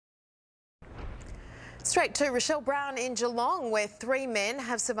Straight to Rochelle Brown in Geelong, where three men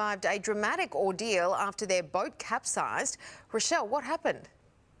have survived a dramatic ordeal after their boat capsized. Rochelle, what happened?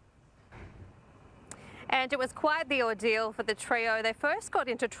 And it was quite the ordeal for the trio. They first got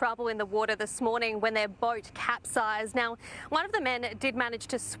into trouble in the water this morning when their boat capsized. Now, one of the men did manage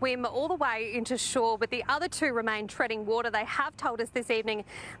to swim all the way into shore, but the other two remained treading water. They have told us this evening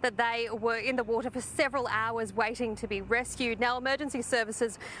that they were in the water for several hours waiting to be rescued. Now, emergency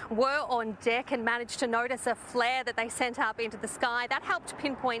services were on deck and managed to notice a flare that they sent up into the sky. That helped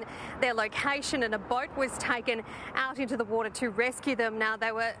pinpoint their location, and a boat was taken out into the water to rescue them. Now,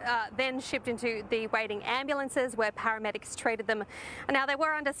 they were then shipped into the waiting ambulances where paramedics treated them. Now, they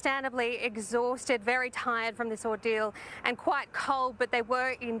were understandably exhausted, very tired from this ordeal and quite cold, but they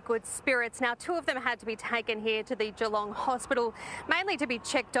were in good spirits. Now, two of them had to be taken here to the Geelong hospital, mainly to be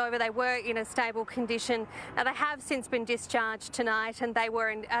checked over. They were in a stable condition. Now, they have since been discharged tonight, and they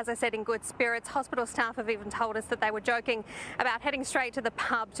were, as I said, in good spirits. Hospital staff have even told us that they were joking about heading straight to the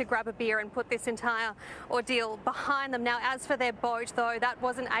pub to grab a beer and put this entire ordeal behind them. Now, as for their boat, though, that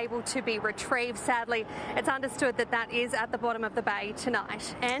wasn't able to be retrieved, sadly. It's understood that that is at the bottom of the bay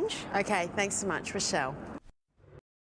tonight. Ange? Okay, thanks so much, Rochelle.